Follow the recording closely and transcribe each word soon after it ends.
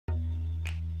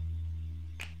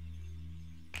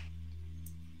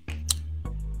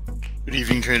Good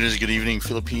evening, traders. Good evening,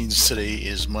 Philippines. Today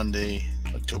is Monday,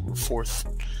 October 4th.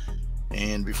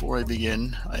 And before I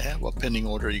begin, I have a pending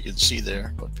order you can see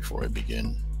there. But before I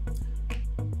begin,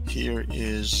 here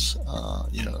is,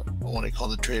 what I call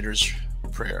the trader's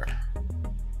prayer.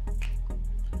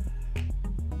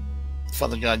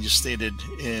 Father God, you stated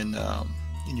in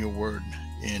your word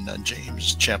in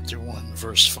James chapter 1,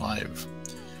 verse 5.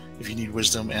 If you need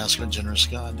wisdom, ask a generous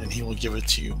God, and He will give it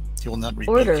to you. He will not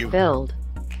rebuke you filled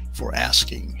for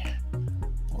asking.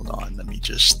 Hold on, let me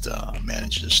just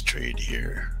manage this trade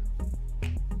here.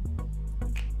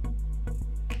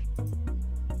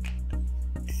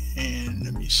 And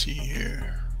let me see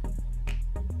here.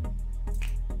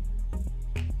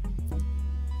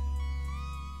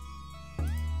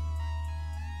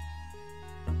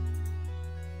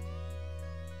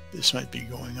 This might be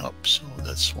going up, so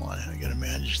that's why I gotta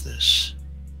manage this.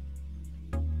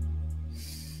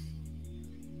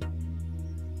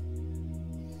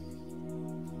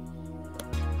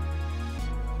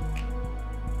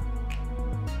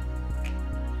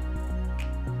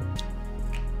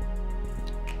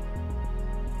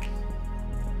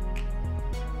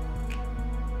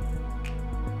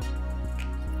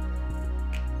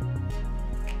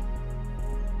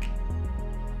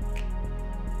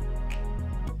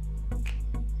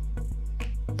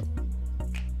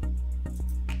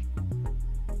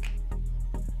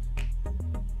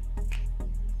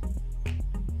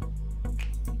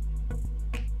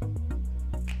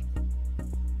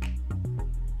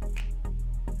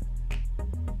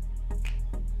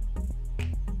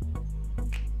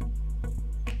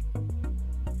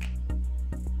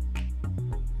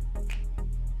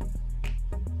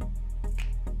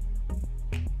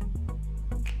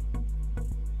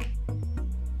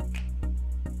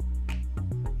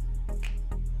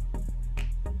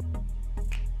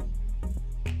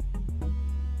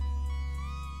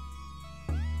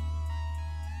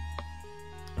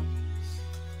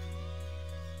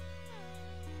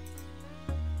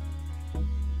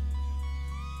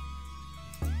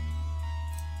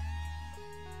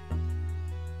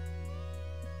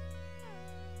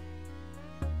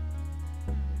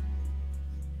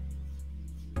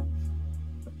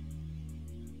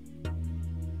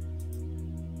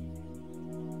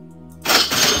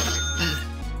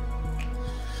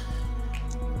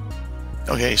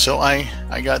 Okay, so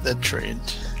I got that trade,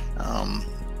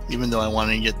 even though I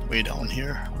wanted to get way down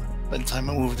here. By the time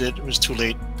I moved it, it was too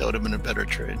late. That would have been a better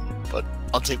trade, but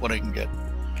I'll take what I can get.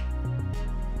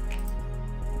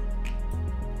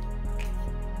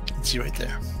 Let's see right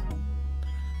there.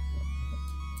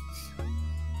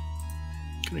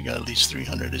 Could have got at least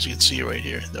 300, as you can see right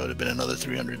here. That would have been another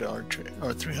 $300 trade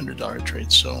or $300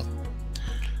 trade. So